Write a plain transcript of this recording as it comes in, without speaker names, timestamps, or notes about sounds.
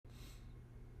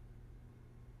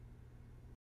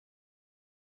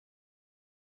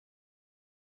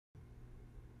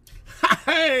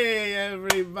Hey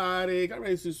everybody, got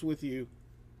Racist with you.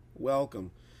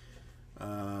 Welcome.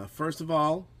 First of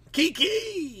all,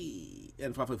 Kiki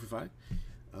and 5555.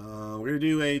 We're gonna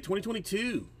do a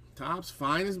 2022 Topps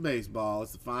Finest Baseball.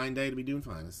 It's a fine day to be doing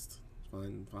finest.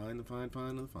 Fine.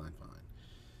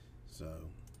 So,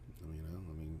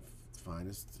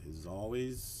 finest is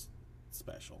always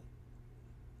special.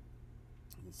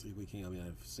 Let's see if we can.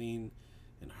 I've seen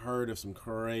and heard of some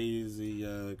crazy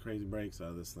breaks out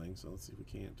of this thing. So let's see if we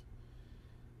can't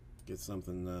get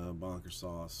something bonker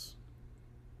sauce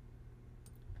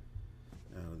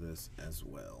out of this as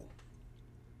well.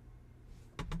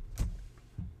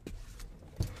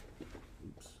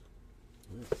 Oops.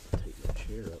 Let's take my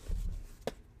chair up.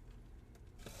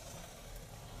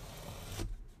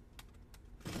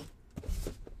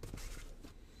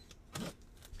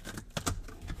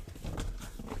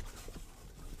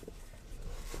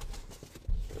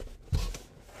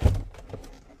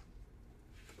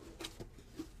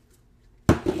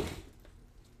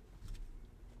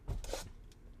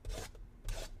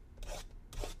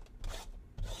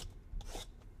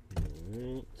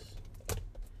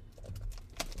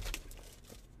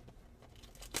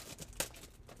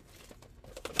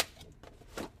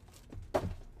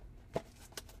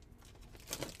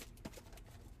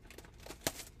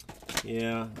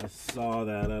 Yeah, I saw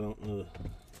that. I don't know.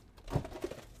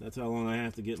 That's how long I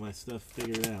have to get my stuff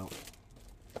figured out.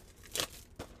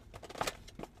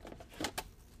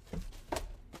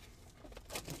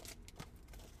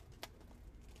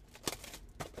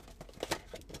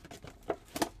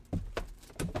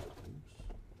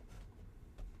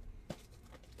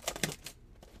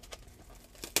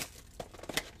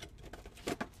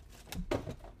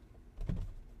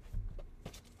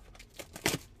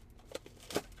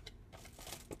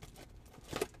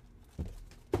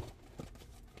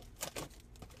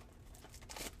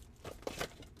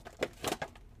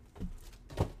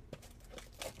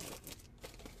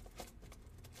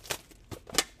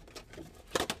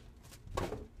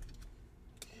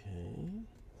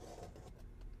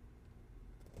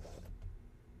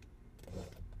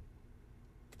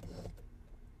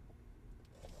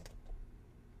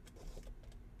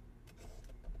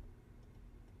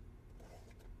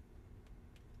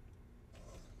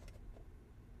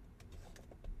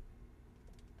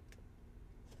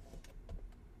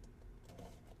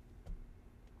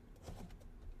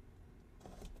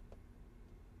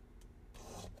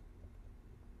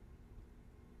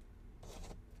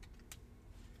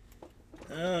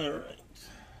 All right.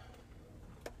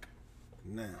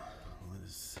 Now,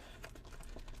 let's.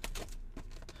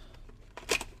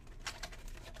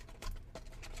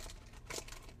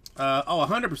 Oh,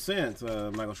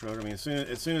 100%, Michael Schroeder. I mean, as soon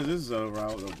as this is over,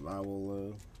 I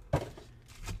will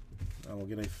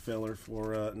get a filler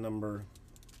for number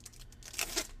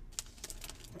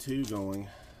 2 going.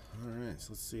 All right.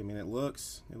 So let's see. I mean, it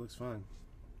looks fine.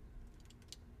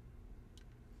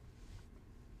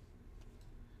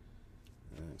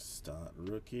 Stott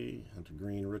rookie, Hunter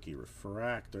Green rookie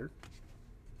refractor.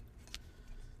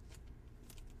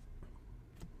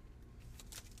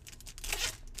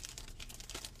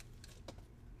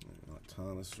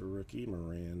 Thomas rookie,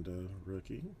 Miranda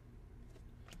rookie.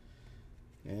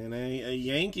 And a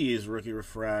Yankees rookie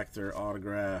refractor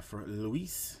autograph for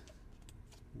Luis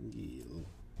Gil.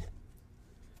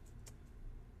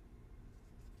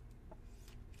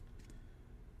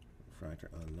 Refractor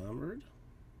unnumbered,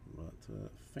 but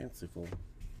fanciful.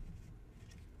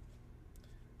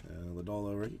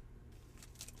 Lodolo rookie.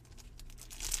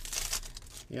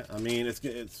 Yeah, I mean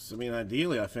it's. I mean,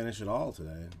 ideally I finish it all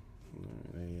today.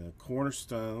 A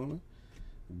cornerstone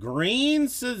green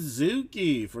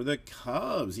Suzuki for the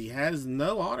Cubs. He has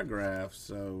no autograph,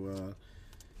 so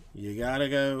you gotta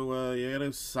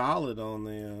go solid on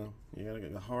the. You gotta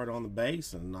get hard on the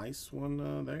base. A nice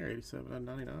one there,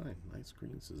 87/99. Nice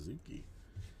green Suzuki.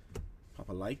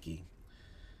 Papalike.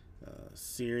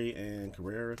 Siri and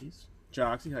Carrera rookies.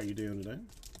 Joxy, how you doing today?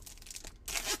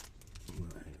 Hang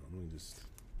on, let me just.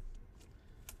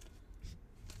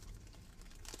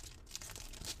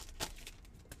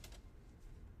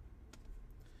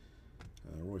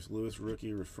 Royce Lewis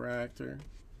rookie refractor.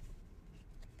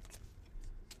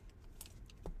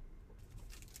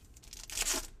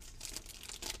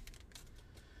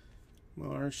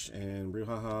 Marsh and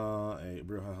Bruhaha, a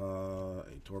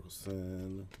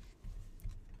Torkelson.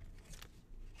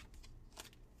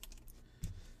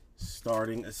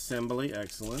 Starting assembly,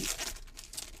 excellent.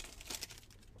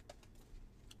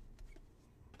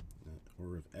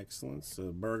 Order of Excellence,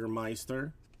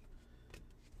 Burgermeister.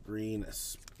 Green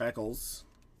Speckles.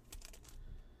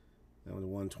 That was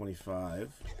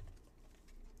 125.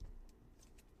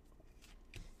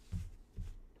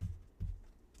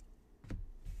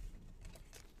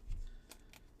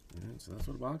 So that's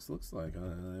what a box looks like.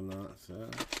 I'm not...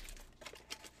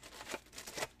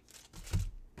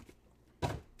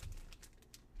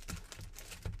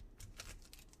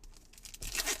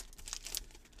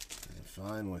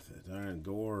 fine with it. All right,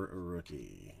 Gore, a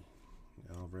rookie.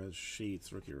 Alvarez,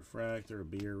 Sheets, rookie refractor. A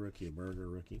Beer, rookie. A Burger,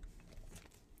 rookie.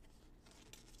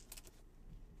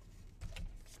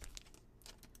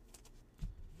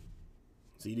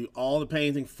 So you do all the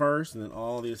painting first and then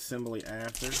all the assembly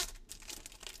after.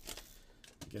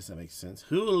 I guess that makes sense.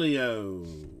 Julio,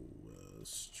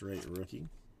 straight rookie.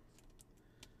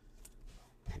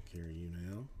 Take care of you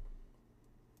now.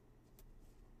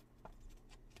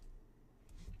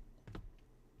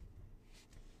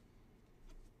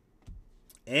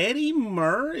 Eddie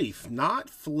Murray, not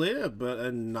flip, but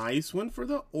a nice one for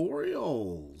the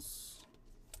Orioles.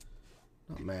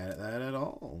 Not mad at that at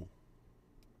all.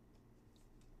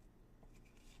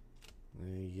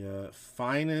 The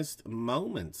finest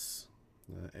moments.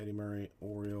 Eddie Murray,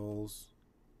 Orioles.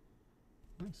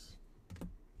 Nice.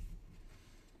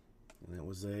 And that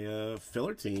was a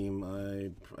filler team,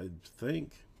 I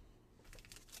think.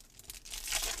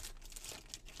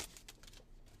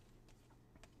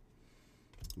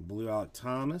 Blue Alec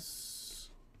Thomas.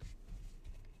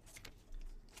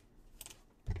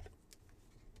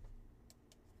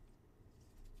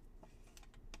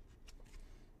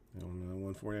 I don't know,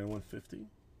 140 out of 150.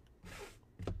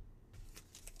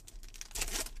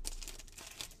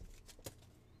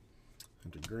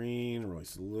 Hunter Green,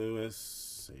 Royce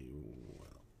Lewis,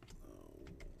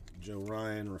 Joe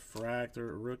Ryan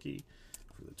refractor, rookie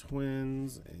for the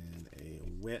Twins, and a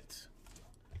Witt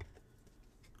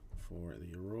for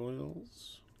the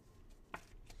Royals.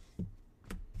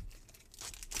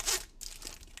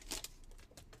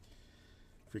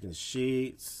 Freaking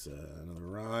Sheets, another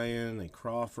Ryan, a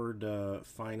Crawford,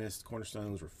 finest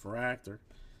Cornerstones refractor.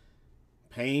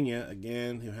 Pena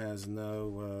again, who has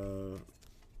no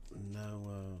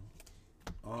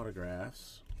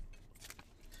autographs.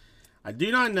 I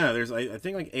do not know. There's I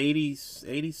think like 80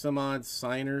 some odd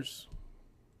signers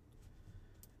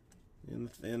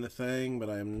in the thing, but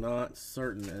I am not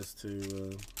certain as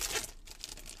to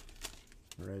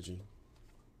Reggie.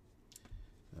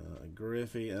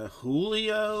 Griffey,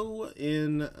 Julio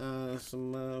in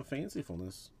some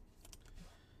fancifulness.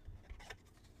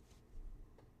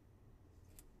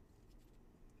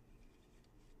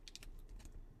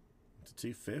 To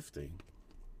 250.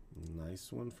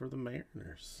 Nice one for the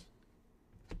Mariners.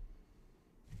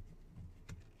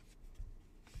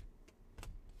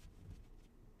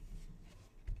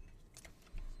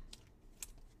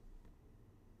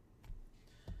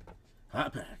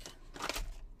 Hot pack.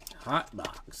 Hot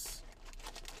box.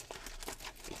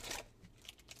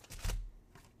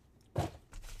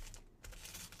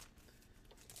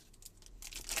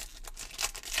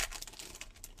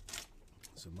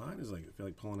 So mine is like, I feel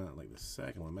like pulling out like the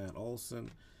second one. Matt Olson,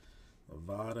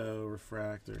 Lovato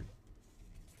refractor.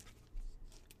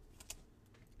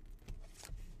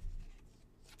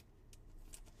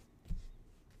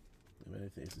 I mean, I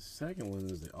think the second one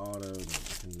is the auto, but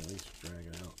I can at least drag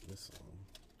it out this long.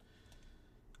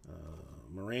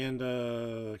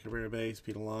 Miranda, Cabrera base,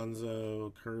 Pete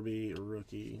Alonso, Kirby, a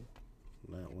rookie.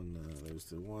 That one goes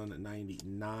to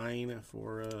 199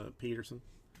 for Peterson.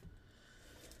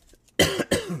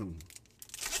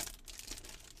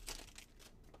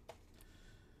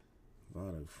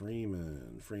 Votto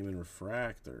Freeman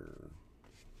refractor.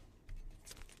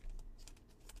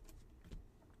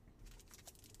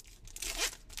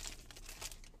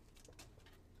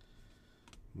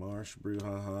 Marsh,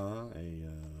 Bruhaha, a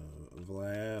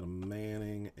Vlad, a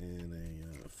Manning, and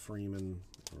a Freeman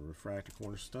refractor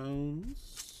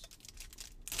cornerstones.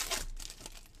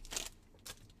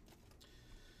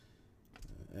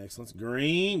 Excellent.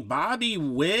 Green, Bobby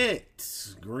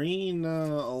Witt. Green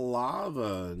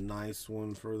lava. Nice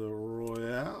one for the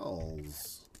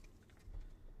Royals.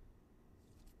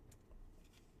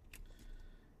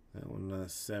 That one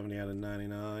 70 out of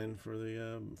 99 for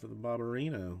the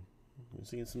Barberino. We're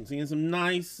seeing some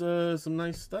nice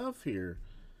stuff here.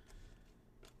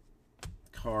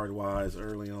 Card wise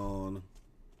early on.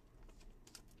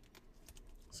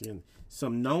 Seeing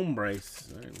some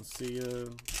nombres. All right, let's see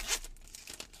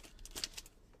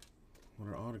what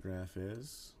our autograph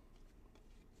is.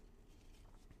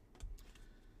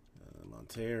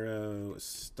 Montero,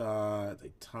 Stott, a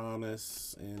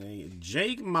Thomas, and a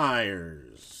Jake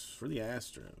Myers for the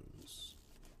Astros.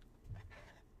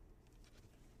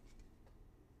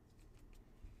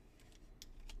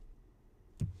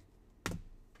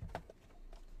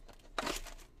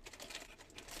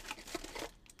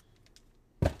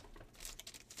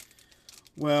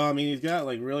 Well, I mean, he's got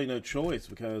like really no choice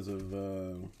because of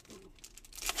no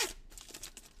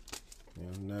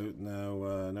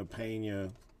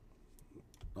Pena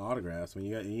autographs. I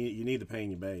mean, you need the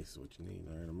Pena base. Is what you need.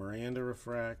 All right, a Miranda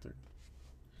refractor,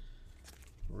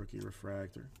 rookie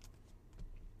refractor.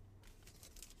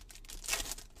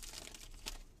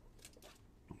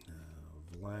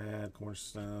 Vlad,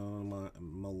 Cornerstone,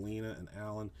 Molina, and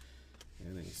Allen,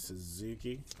 and a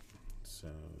Suzuki. So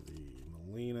the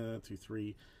Molina to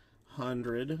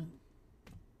 300. And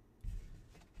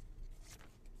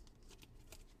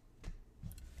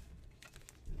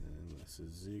the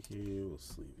Suzuki will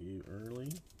sleeve you early.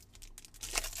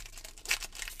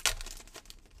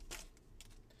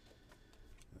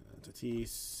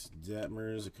 Tatis,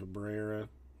 Detmers, Cabrera.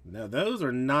 Now, those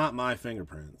are not my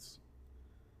fingerprints.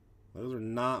 Those are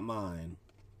not mine.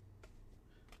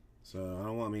 So I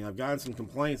don't want. I mean, I've gotten some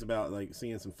complaints about like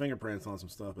seeing some fingerprints on some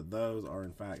stuff, but those are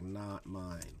in fact not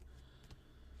mine.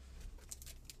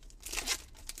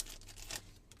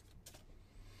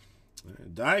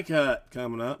 Die cut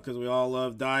coming up because we all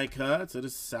love die cuts. It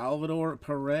is Salvador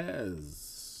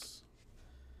Perez,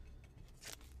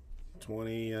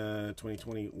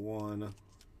 2021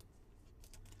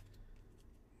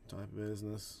 type of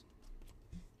business.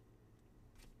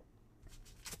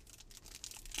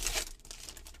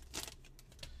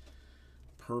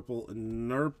 Purple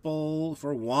Nurple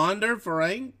for Wander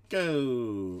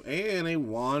Franco. And a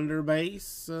Wander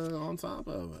base on top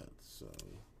of it. So,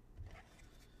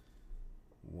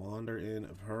 Wander in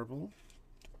purple.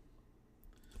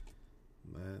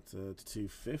 That's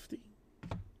 250.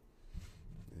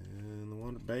 And the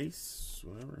Wander base,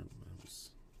 whatever.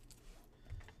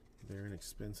 They're an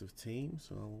expensive team,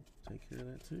 so I'll take care of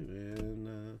that too.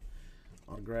 And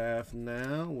autograph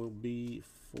now will be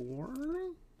for...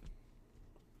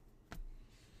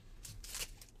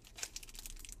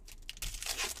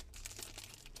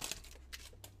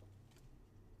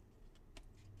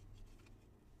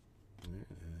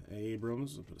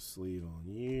 Abrams, I'll put a sleeve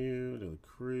on you. De La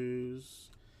Cruz.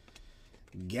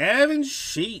 Gavin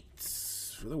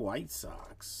Sheets for the White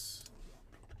Sox.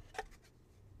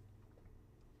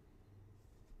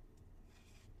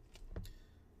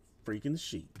 Freaking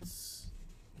Sheets.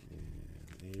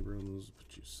 And Abrams,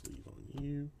 put your sleeve on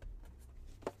you.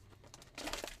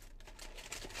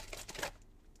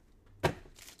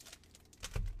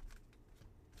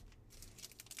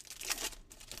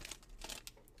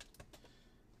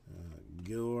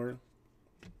 Gilroy,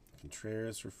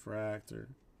 Contreras refractor,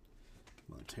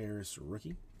 Monteris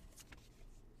rookie.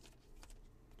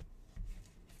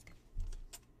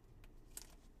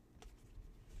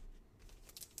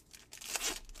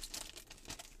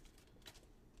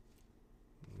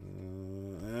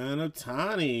 And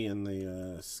Ohtani in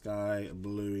the sky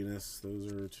bluiness. Those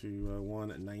are to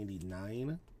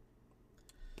 199.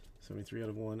 73 out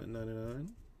of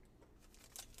 199.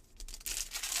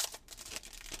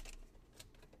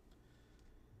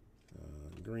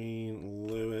 Green,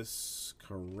 Lewis,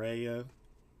 Correa,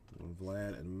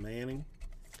 Vlad, and Manning.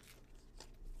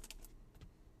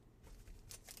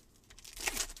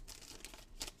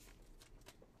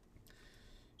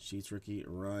 Sheets rookie,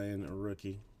 Ryan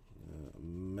rookie,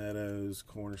 Meadows,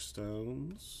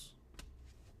 Cornerstones.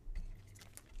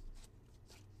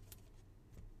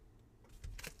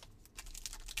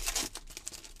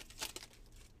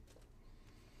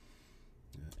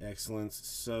 Excellence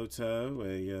Soto,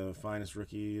 a finest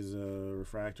rookies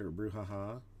refractor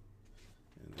Bruhaha,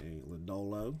 and a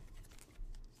Lodolo.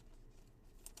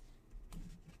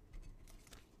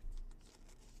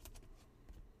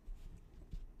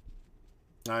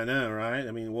 I know, right?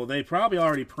 I mean, well, they probably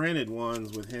already printed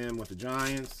ones with him with the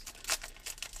Giants.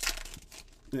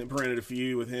 Then printed a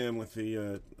few with him with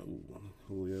the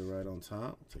Julio right on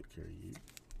top. I'll take care of you.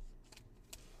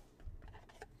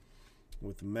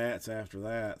 With the Mets after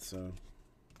that, so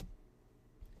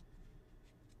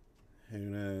who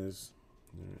knows?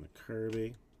 And a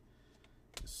Kirby,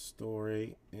 a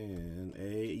Story, and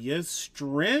a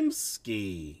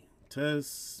Yastrzemski to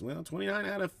 29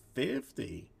 out of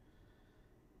 50.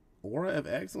 Aura of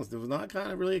Excellence. It was not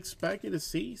kind of really expected to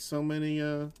see so many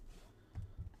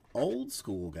old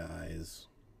school guys.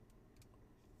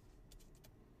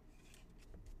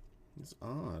 It's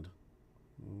odd,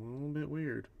 a little bit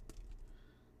weird.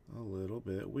 A little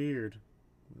bit weird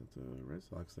with the Red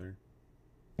Sox there.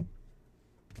 Let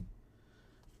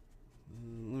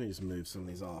me just move some of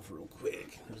these off real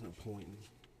quick. There's no point in...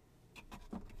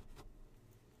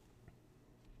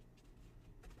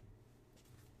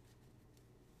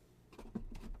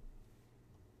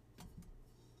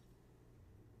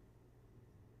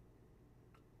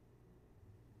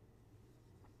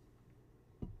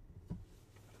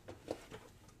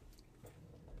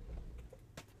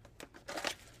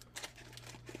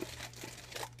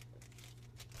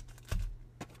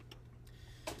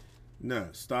 No,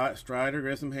 Strider,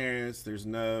 Grissom Harris. There's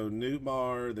no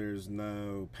Newbar. There's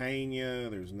no Pena.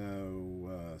 There's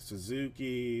no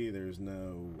Suzuki. There's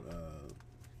no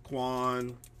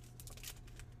Kwan.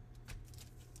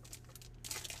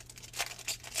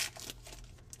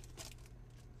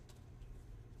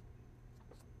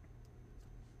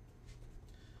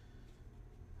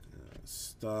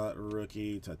 Stott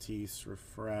rookie. Tatis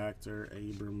refractor.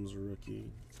 Abrams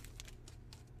rookie.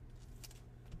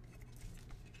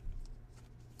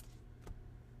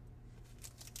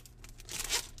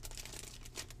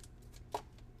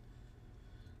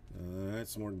 Alright,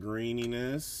 some more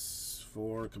greeniness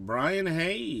for Brian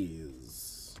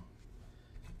Hayes.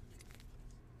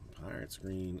 Pirates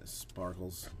green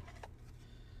sparkles.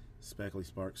 Speckly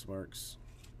sparks.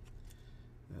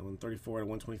 That one 34 to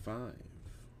 125.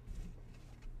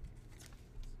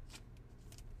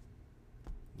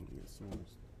 Get some more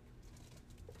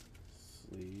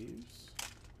sleeves.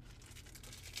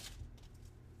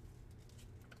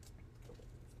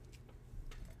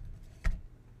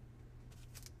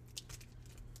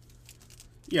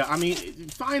 Yeah, I mean,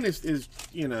 finest is,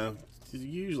 you know, is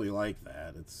usually like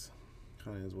that. It's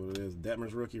kind of is what it is.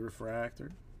 Detmer's rookie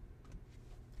refractor.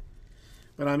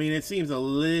 But I mean, it seems a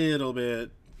little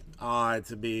bit odd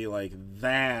to be like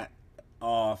that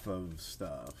off of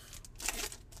stuff.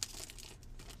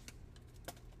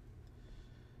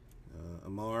 A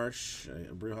Marsh,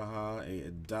 a Bruhaha, a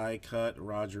die cut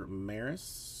Roger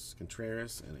Maris,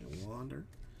 Contreras, and a Wander.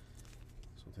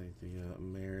 So I'll take the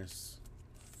Maris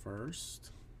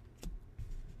first.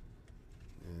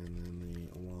 And then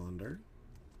the Wander.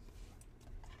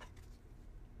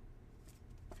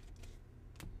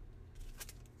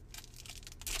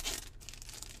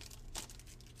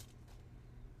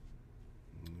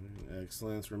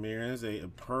 Excellence Ramirez, a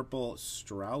purple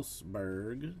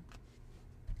Strasburg.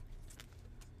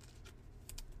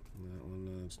 That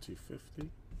one is $250.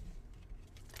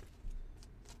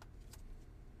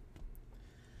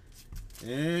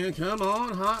 And come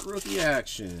on, hot rookie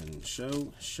action.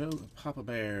 Show Papa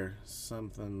Bear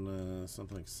something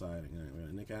something exciting. All right, we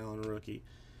got a Nick Allen rookie,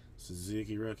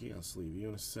 Suzuki rookie. I'll sleeve you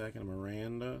in a second. A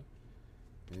Miranda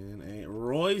and a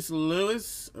Royce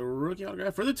Lewis, a rookie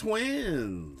autograph for the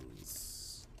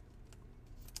Twins.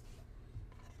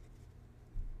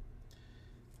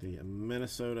 The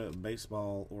Minnesota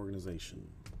Baseball Organization.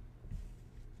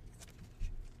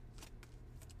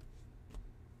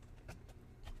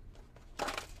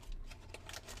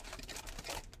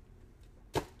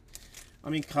 I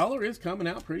mean, color is coming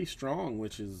out pretty strong,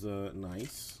 which is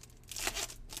nice.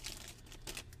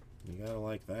 You gotta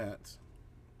like that.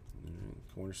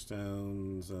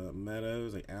 Cornerstones,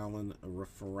 Meadows, a Allen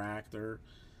refractor,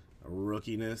 a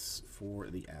rookiness for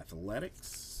the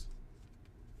Athletics.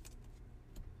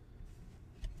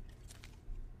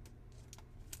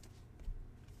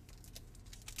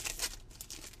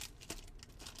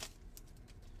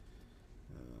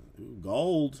 Ooh,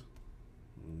 gold.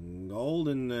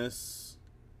 Goldenness.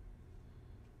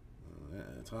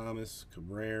 Thomas,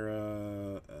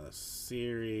 Cabrera,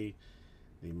 Siri,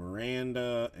 the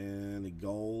Miranda, and the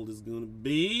gold is going to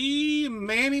be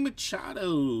Manny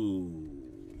Machado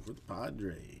for the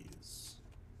Padres.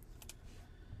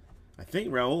 I think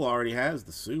Raul already has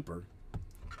the super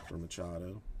for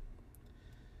Machado,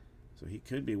 so he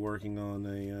could be working on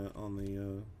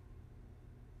the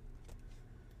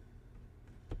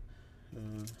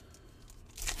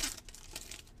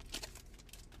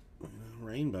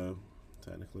rainbow,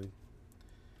 technically.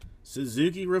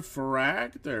 Suzuki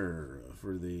refractor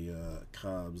for the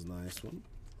Cubs. Nice one.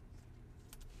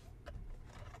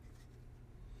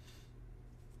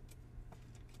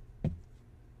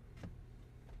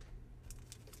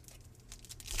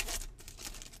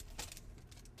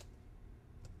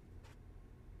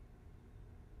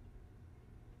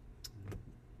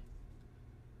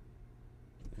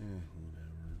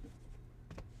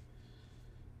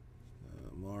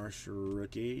 Marsh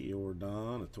rookie,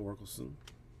 Jordan, a Torkelson.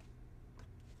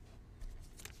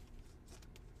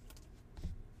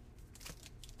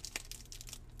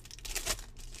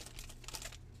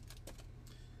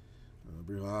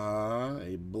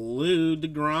 A blue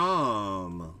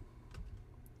DeGrom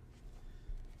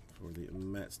for the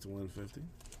Mets to 150.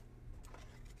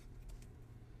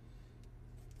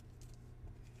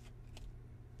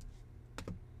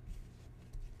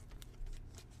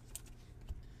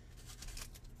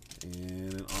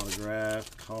 And an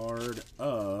autographed card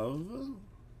of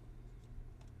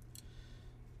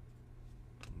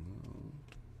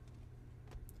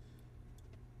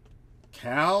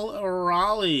Cal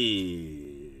Raleigh,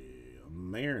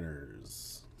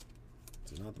 Mariners.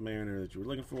 It's not the Mariner that you were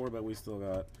looking for, but we still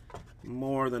got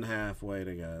More than halfway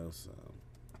to go, so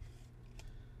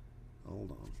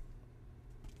hold on.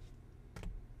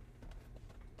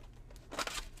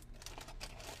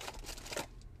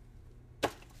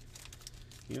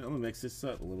 You know, I'm gonna mix this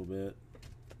up a little bit.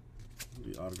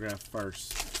 Do autograph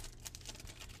first.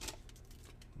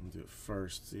 I'll do it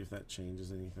first, see if that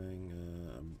changes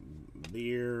anything.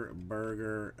 Beer,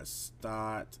 Burger, a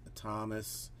Stott, a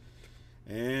Thomas,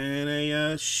 and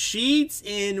a Sheets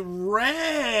in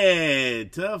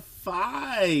red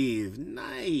 /5.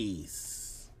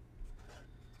 Nice.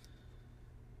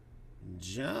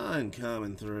 John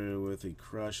coming through with a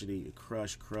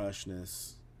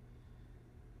crushness.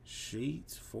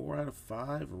 Sheets, 4 out of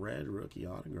 5, red rookie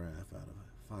autograph out of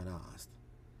Fine Ost.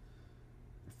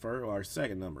 For our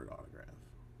second numbered autograph.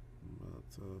 But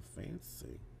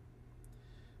fancy.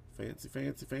 Fancy.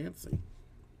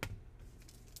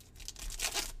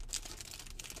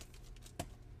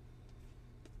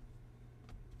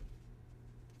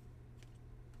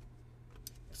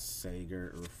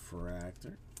 Sager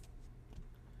refractor.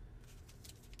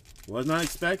 Was not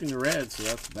expecting the red, so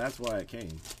that's why it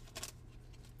came.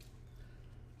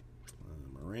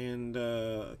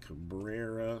 Miranda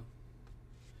Cabrera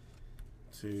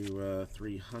to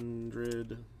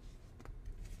 300.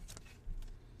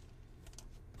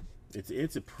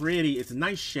 It's a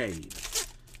nice shade.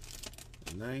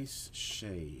 Nice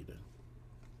shade.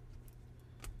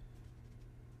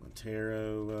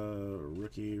 Montero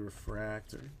rookie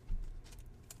refractor.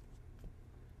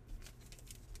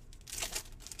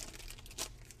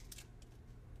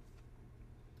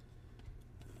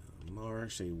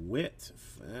 Marsh, a Witt,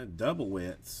 double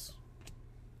Witts.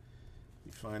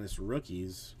 The finest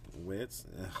rookies, Witts.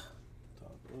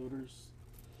 Top loaders.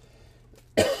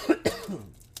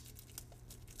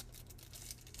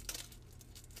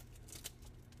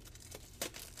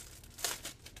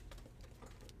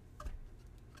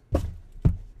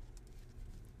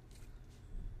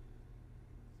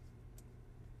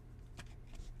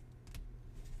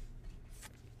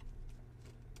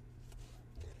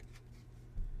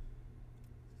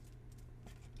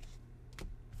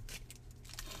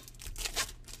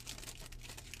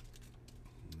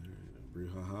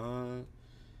 Bruhaha,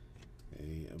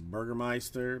 a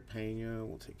Burgermeister, Pena.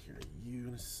 We'll take care of you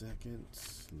in a second.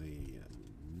 The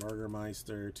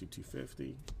Burgermeister to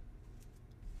 250.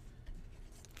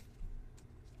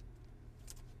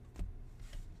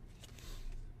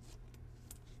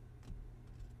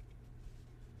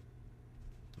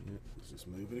 Let's just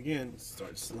move it again.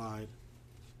 Start to slide.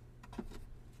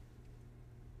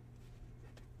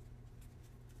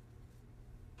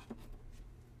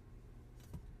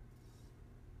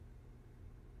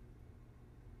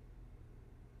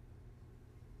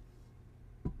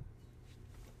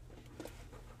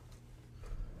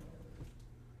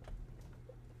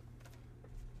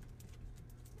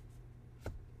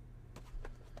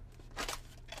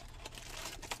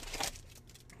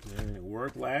 And it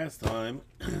worked last time,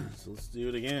 so let's do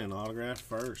it again. Autograph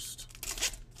first.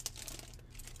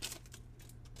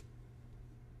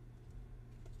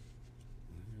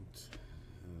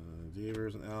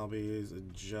 Devers and Albies, a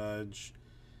Judge,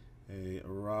 a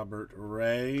Robert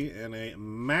Ray, and a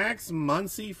Max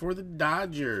Muncy for the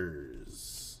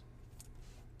Dodgers.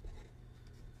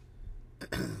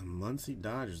 Muncy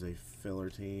Dodgers, a filler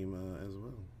team as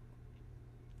well.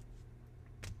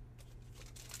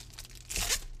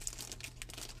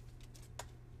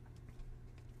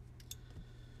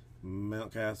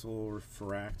 Mountcastle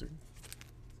refractor.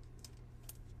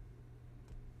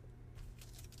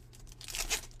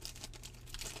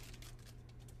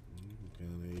 Got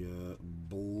a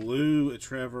blue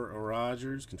Trevor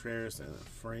Rogers, Contreras, and a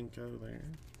Franco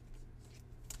there.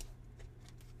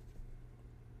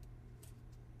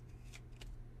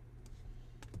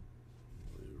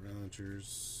 Blue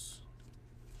Rogers.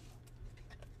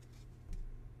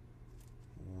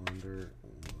 Wander,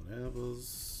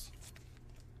 whatevers.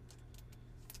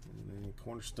 And then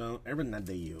Cornerstone,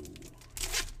 Arenado.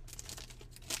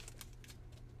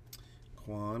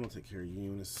 Quan, we'll take care of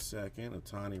you in a second.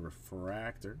 Otani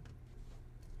refractor.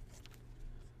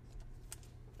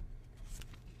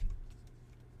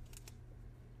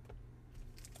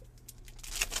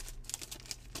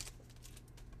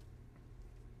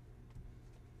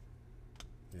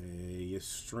 A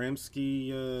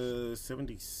Yastrzemski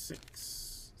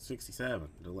 67.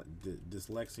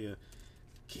 Dyslexia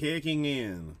kicking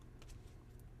in.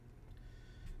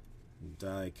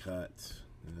 Die cut.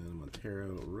 And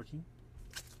Montero rookie.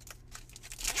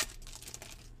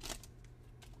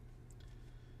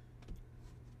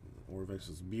 Orvex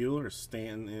is Bueller,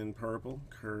 Stanton in purple,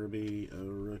 Kirby a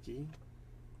rookie.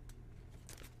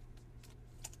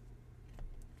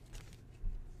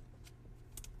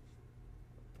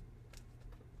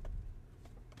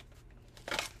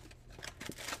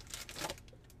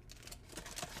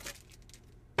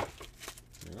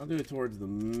 I'll do it towards the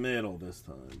middle this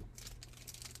time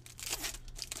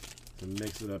to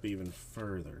mix it up even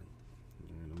further.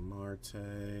 And a Marte,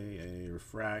 a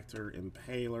Refractor,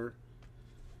 Impaler,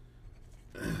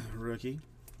 rookie.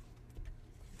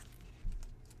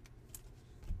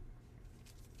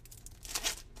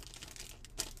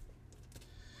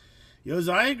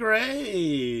 Josiah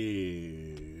Gray,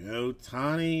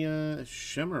 Ohtani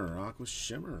Shimmer, Aqua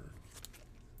Shimmer.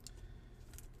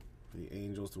 The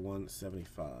Angels to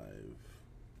 175.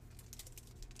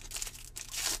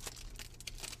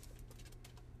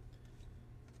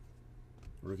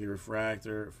 Rookie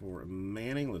Refractor for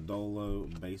Manning,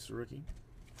 Lodolo base rookie.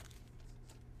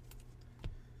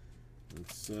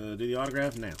 Let's do the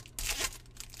autograph now.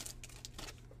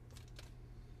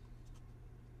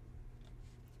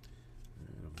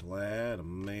 A Vlad, a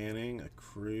Manning, a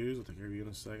Cruz. I'll take care of you in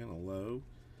a second. A Low.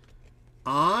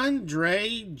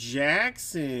 Andre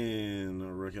Jackson,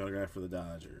 a rookie autograph for the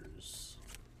Dodgers.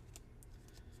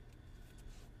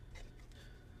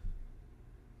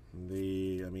 I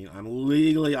mean, I'm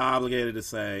legally obligated to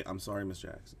say, I'm sorry, Miss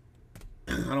Jackson.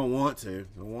 I don't want to.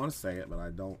 I don't want to say it, but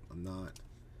I'm not.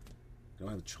 I don't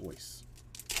have a choice.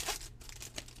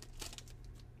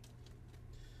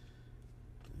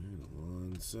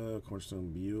 Alonso,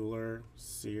 Cornerstone Bueller,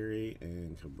 Siri,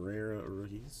 and Cabrera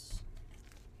rookies.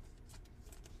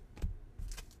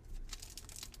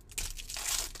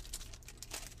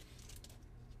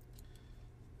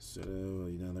 So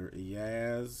another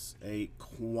Yaz, a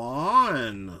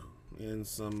Quan in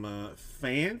some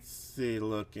fancy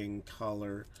looking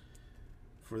color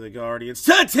for the Guardians.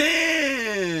 To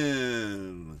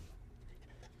 10!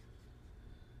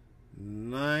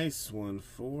 Nice one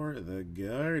for the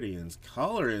Guardians.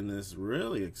 Color in this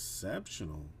really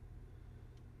exceptional.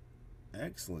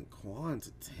 Excellent. Quan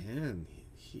to 10.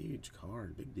 Huge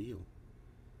card. Big deal.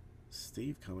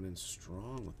 Steve coming in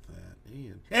strong with that.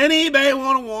 And eBay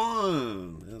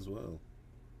 101 as well.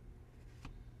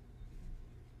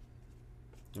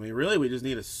 I mean, really, we just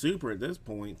need a super at this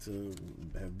point to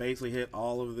have basically hit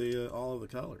all of the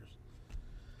colors.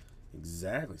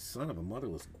 Exactly. Son of a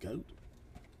motherless goat.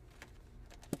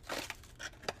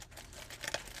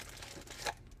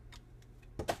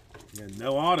 And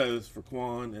no autos for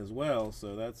Quan as well,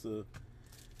 so that's a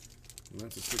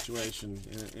situation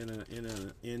in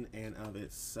and of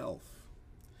itself.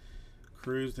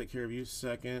 Cruz, take care of you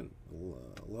second.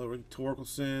 Low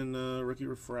Torkelson, rookie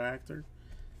refractor.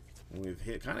 And we've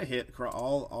hit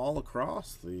all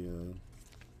across the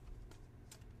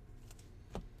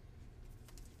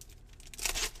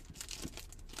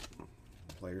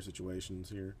player situations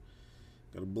here.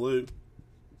 Got a blue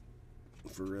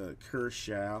for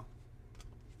Kershaw.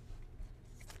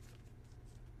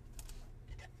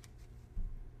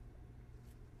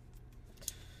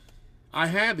 I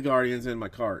had the Guardians in my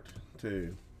cart,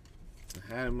 too. I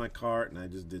had it in my cart, and I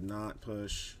just did not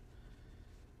push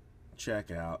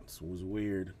checkout. So it was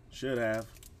weird. Should have.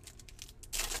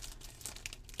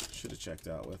 Should have checked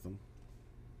out with them.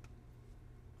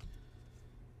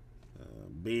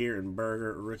 Beer and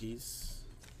Burger rookies.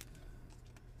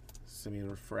 Simeon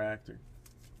Refractor.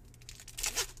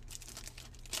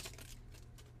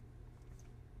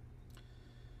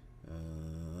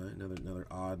 Another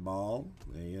oddball,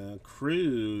 a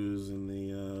Cruz in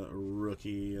the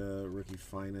rookie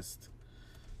finest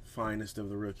of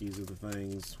the rookies of the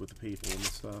things with the people and the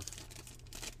stuff.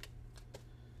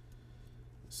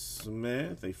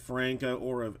 Smith, a Franco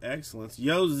Aura of Excellence,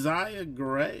 Josiah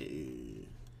Gray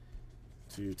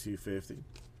to 250.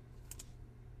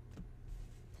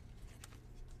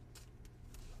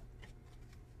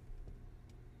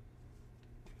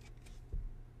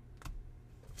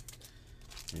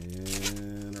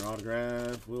 And our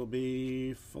autograph will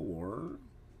be for,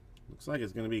 looks like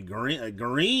it's going to be a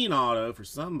green auto for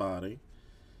somebody.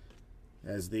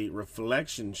 As the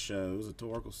reflection shows, a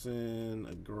Torkelson,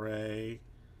 a Gray,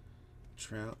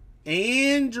 Trout.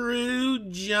 Andrew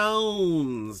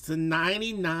Jones to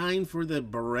 99 for the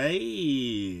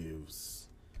Braves.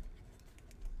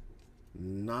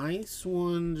 Nice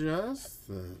one,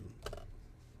 Justin.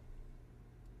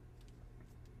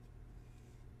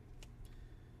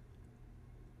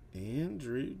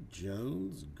 Andrew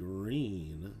Jones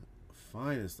green,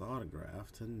 finest autograph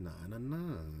to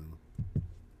 9/9.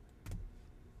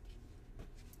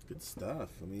 Good stuff.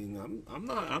 I mean,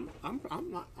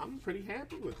 I'm pretty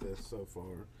happy with this so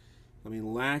far. I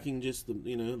mean, lacking just the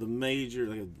the major,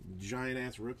 like a giant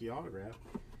ass rookie autograph,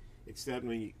 except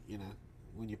when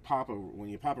when you pop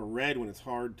a red when it's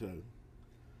hard to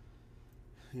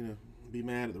be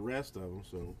mad at the rest of them.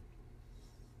 So.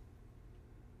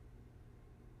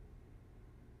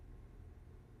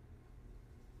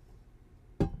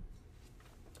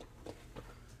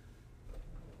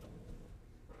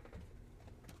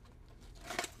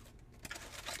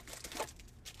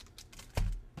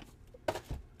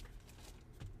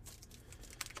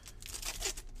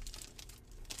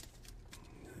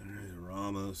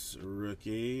 Ramos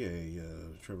rookie, a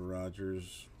Trevor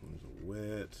Rogers, there's a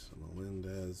Witt, a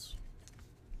Melendez.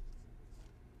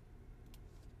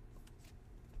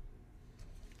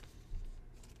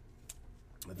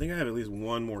 I think I have at least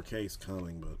one more case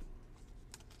coming, but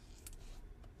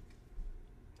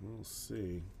we'll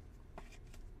see.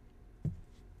 I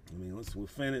mean, we'll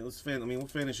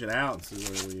finish it out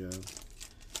and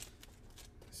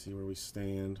see where we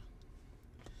stand.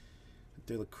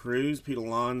 De La Cruz, Pete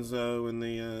Alonso in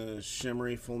the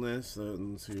shimmery fullness,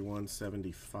 into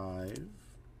 175.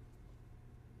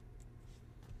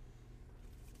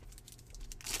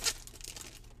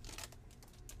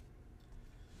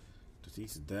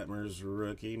 Tatis Detmer's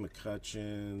rookie,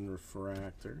 McCutchen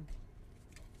refractor.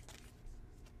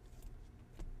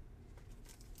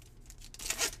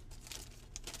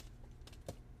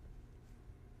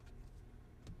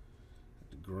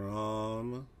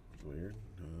 DeGrom, weird.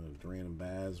 Duran and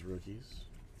Baz rookies.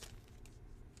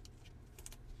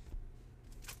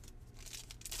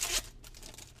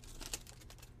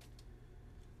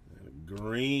 And a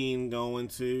green going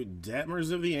to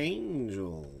Detmers of the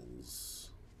Angels.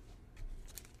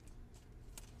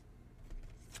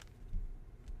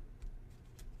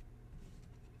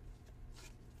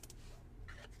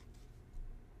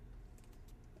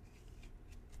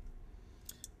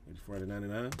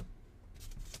 $84.99.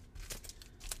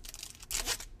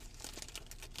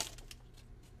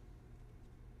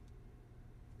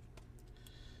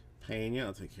 Pena,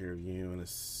 I'll take care of you in a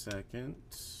second.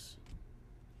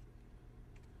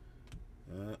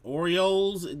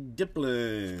 Orioles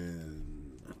Dipplin.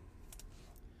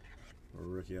 A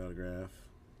rookie autograph.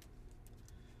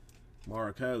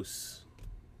 Marcos.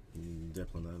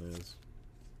 Dipplin, that is.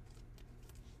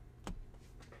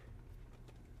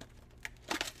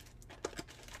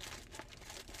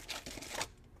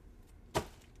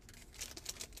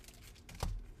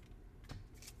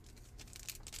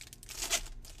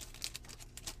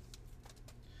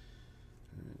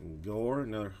 Gore,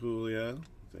 another Julio.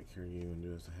 Take care of you in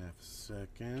just a half a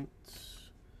second.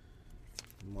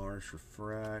 Marsh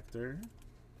refractor.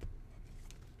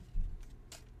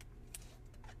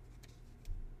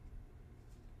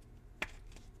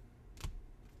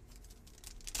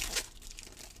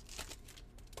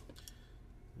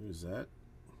 Who's that?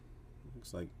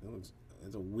 Looks like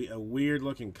it's a weird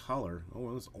looking color.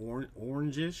 Oh, it's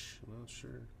orangish. I'm not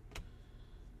sure.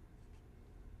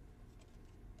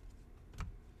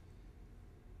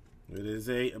 It is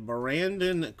a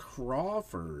Brandon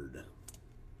Crawford.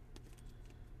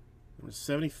 Number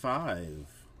 75.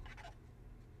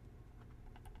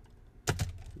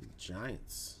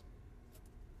 Giants.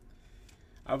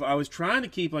 I was trying to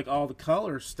keep like all the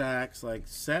color stacks like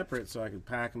separate so I could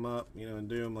pack them up, you know, and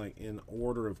do them like in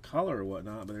order of color or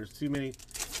whatnot. But there's too many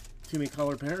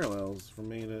color parallels for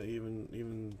me to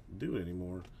even do it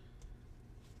anymore.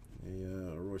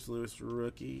 A Royce Lewis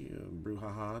rookie,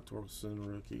 Bruhaha Torkelson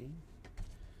rookie,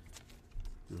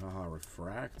 Bruhaha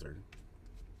refractor.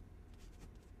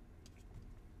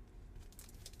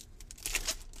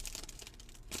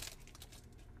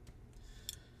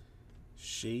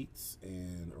 Sheets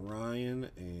and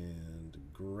Ryan and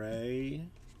Gray.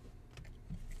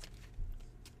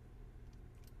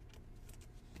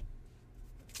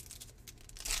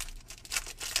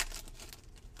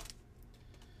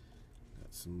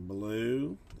 Some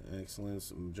blue. Excellent.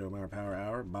 Some Joe Mauer Power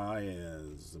Hour.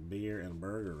 Baez, a beer and a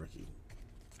burger rookie.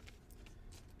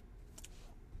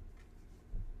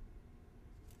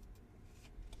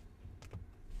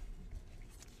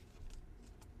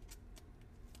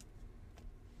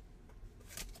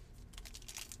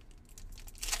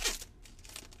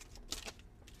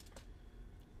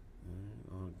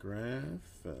 Autograph.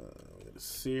 We got a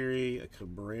Siri, a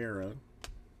Cabrera.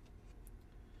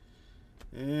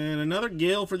 And another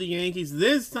Gill for the Yankees,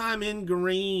 this time in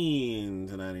green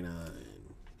 /99.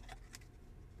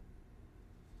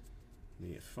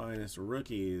 The finest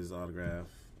rookies autograph,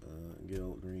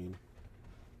 Gill green.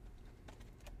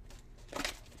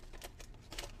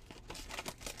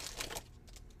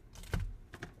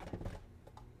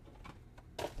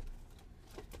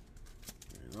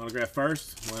 And autograph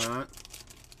first, why not?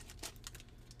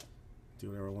 Do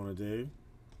whatever I want to do.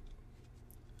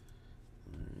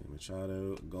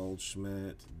 Machado,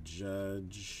 Goldschmidt,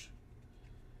 Judge,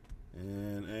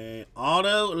 and a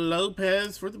Otto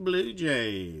Lopez for the Blue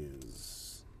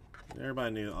Jays.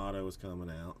 Everybody knew Otto was coming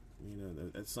out. You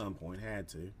know, at some point, had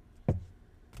to.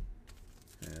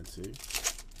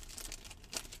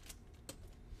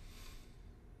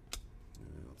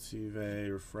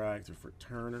 Altuve refractor for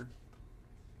Turner.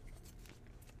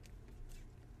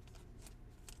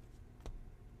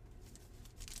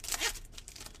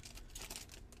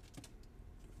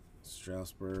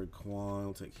 Strasburg, Kwan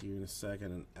will take you in a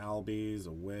second. And Albies,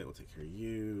 a Witt will take care of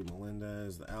you.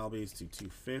 Melendez, the Albies to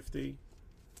 250.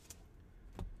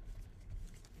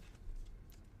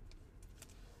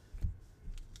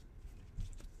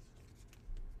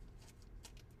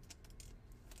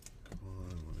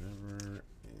 Kwan, whatever.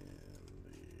 And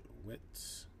the Witt.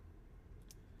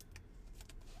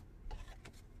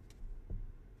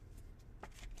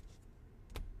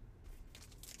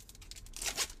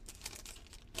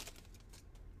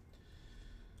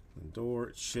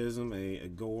 Door, Chisholm, a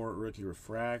Gore rookie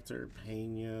refractor.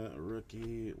 Pena, a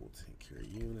rookie. We'll take care of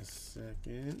you in a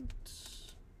second.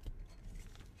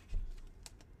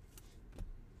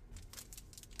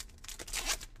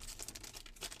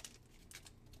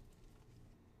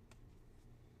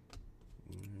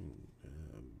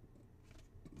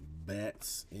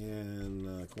 Bats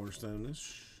in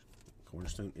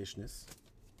Cornerstone-ishness.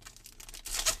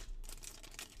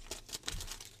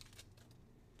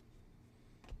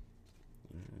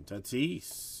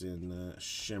 Tatis in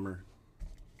Shimmer.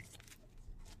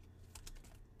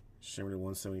 Shimmer to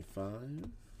 175.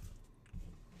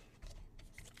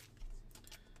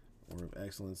 Order of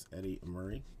Excellence, Eddie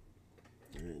Murray.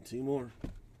 All right, 2 more.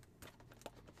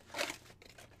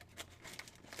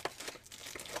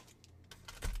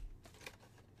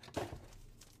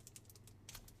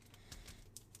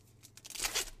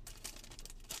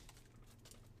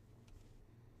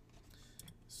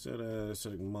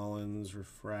 Cedric Mullins,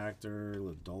 refractor,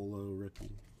 Lodolo,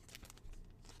 rookie.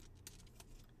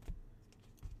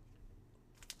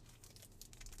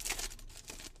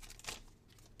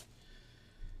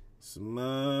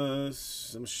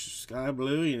 Some sky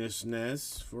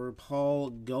bluiness for Paul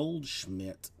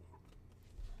Goldschmidt.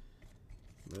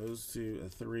 Those to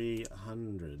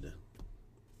 300.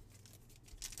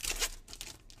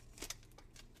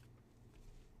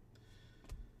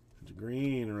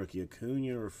 Green, a rookie.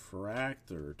 Acuna,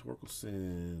 refractor.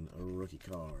 Torkelson, a rookie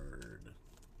card.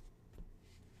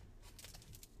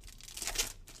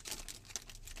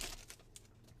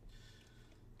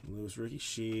 Lewis, rookie.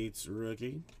 Sheets,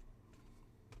 rookie.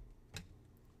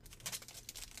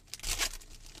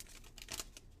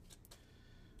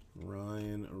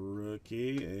 Ryan, a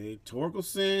rookie. A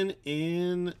Torkelson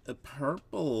in a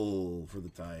purple for the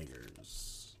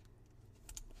Tigers.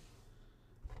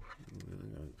 I'm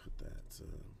going to put that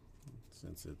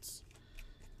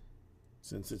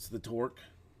since it's the Torque.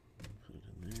 Put it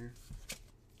in there.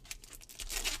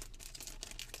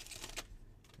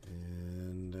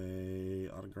 And a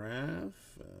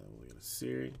autograph. We got a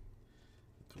Siri,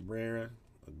 a Cabrera,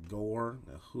 a Gore,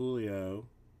 a Julio.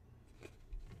 I'll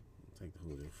take the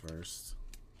Julio first.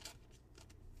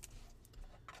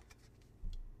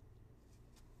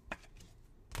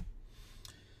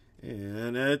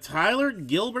 And Tyler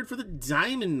Gilbert for the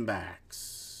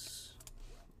Diamondbacks.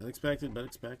 Unexpected, but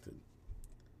expected.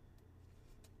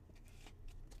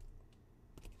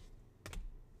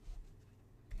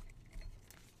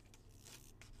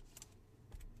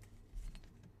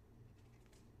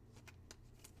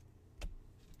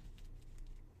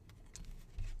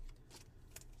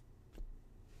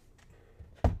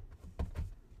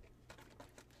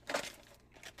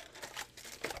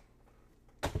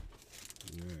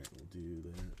 Do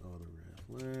that autograph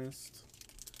last.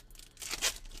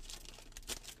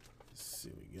 Let's see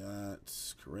what we got.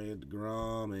 Correa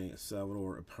DeGrom, a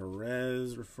Salvador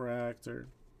Perez refractor.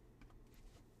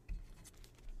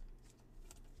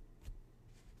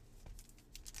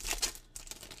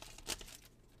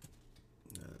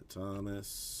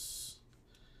 Thomas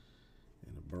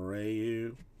and a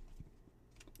Barreau,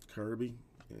 Kirby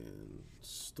and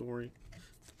Story.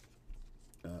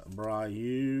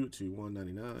 Brayu to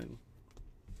 199.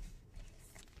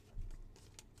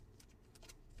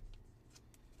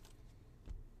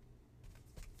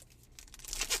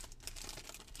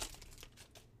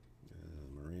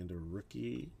 Miranda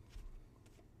rookie.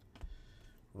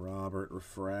 Robert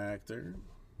refractor.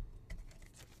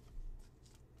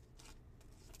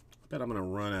 I bet I'm gonna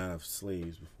run out of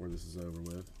sleeves before this is over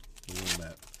with.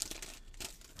 That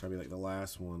probably like the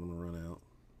last one I'm gonna run out.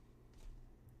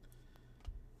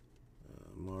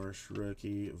 Marsh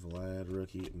rookie, Vlad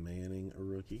rookie, Manning a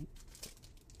rookie.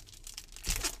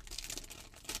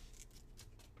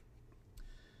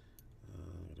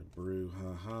 Got a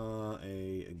Brouhaha,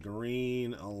 a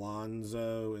green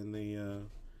Alonso in the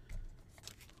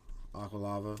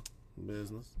Aqualava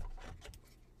business.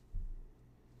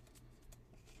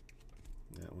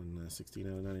 That one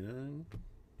 16/99.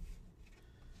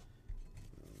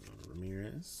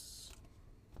 Ramirez.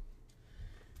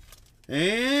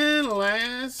 And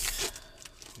last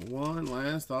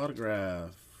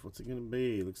autograph What's it going to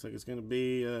be? Looks like it's going to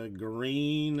be a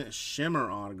green shimmer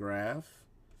autograph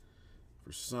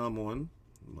for someone.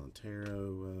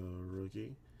 Montero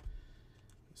rookie.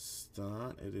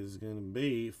 It is going to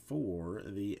be for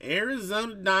the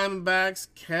Arizona Diamondbacks,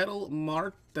 Ketel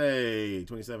Marte,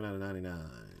 27 out of 99.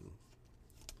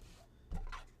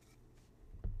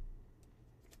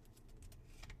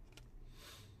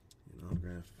 In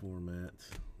autograph format.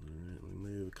 All right, let me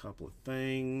move a couple of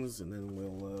things, and then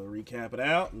we'll recap it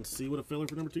out and see what a filler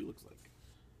for number 2 looks like.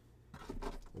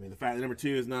 I mean, the fact that number 2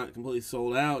 is not completely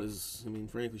sold out is, I mean,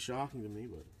 frankly shocking to me,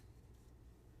 but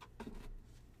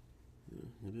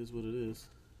yeah, it is what it is.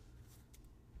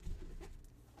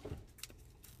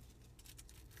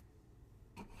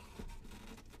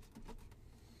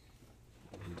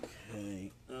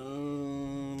 Okay.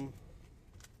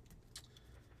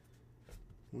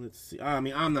 Let's see. I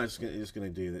mean, I'm not just gonna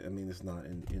do that. I mean, it's not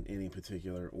in any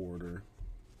particular order.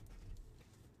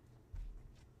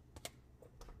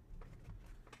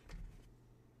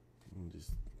 I'm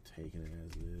just taking it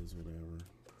as it is, whatever.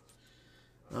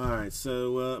 All right,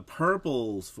 so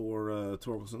purples for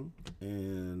Torkelson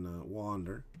and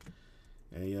Wander.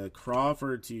 A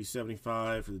Crawford to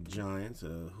 75 for the Giants.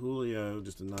 Julio,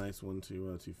 just a nice one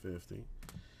to 250.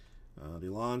 The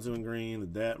Alonso in green, the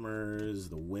Detmers,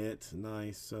 the Witt,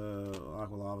 nice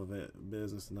Aqualava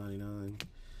business to 99.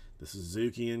 The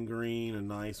Suzuki in green, a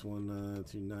nice one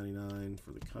to 99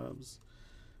 for the Cubs.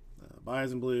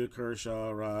 Baez in blue,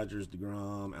 Kershaw, Rogers,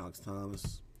 DeGrom, Alex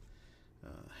Thomas.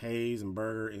 Hayes and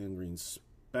Berger in green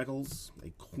speckles.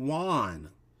 A Kwan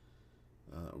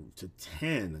to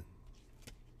 10.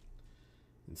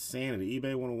 Insanity.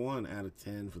 eBay 101 out of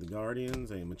 10 for the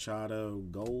Guardians. A Machado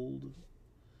gold.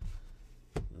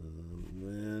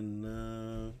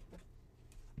 Then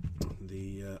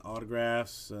the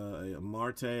autographs. A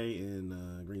Marte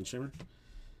in green shimmer.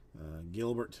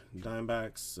 Gilbert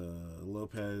Diamondbacks.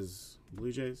 Lopez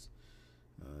Blue Jays.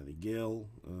 The Gill,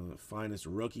 finest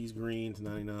rookies green to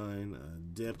 99.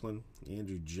 Diplin,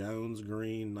 Andrew Jones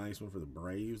green, nice one for the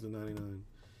Braves to 99.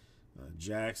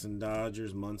 Jackson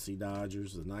Dodgers, Muncie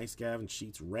Dodgers, the nice Gavin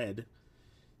Sheets red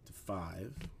to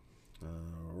 5.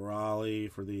 Raleigh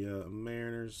for the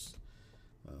Mariners.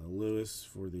 Lewis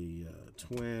for the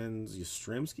Twins.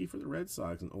 Yastrzemski for the Red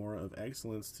Sox, an aura of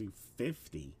excellence to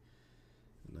 50.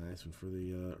 Nice one for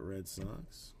the Red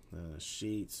Sox.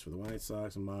 Sheets for the White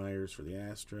Sox, Myers for the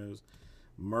Astros,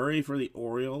 Murray for the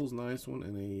Orioles, nice one,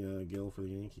 and a Gill for the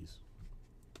Yankees.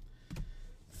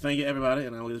 Thank you, everybody,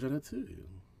 and I will leave it at 2.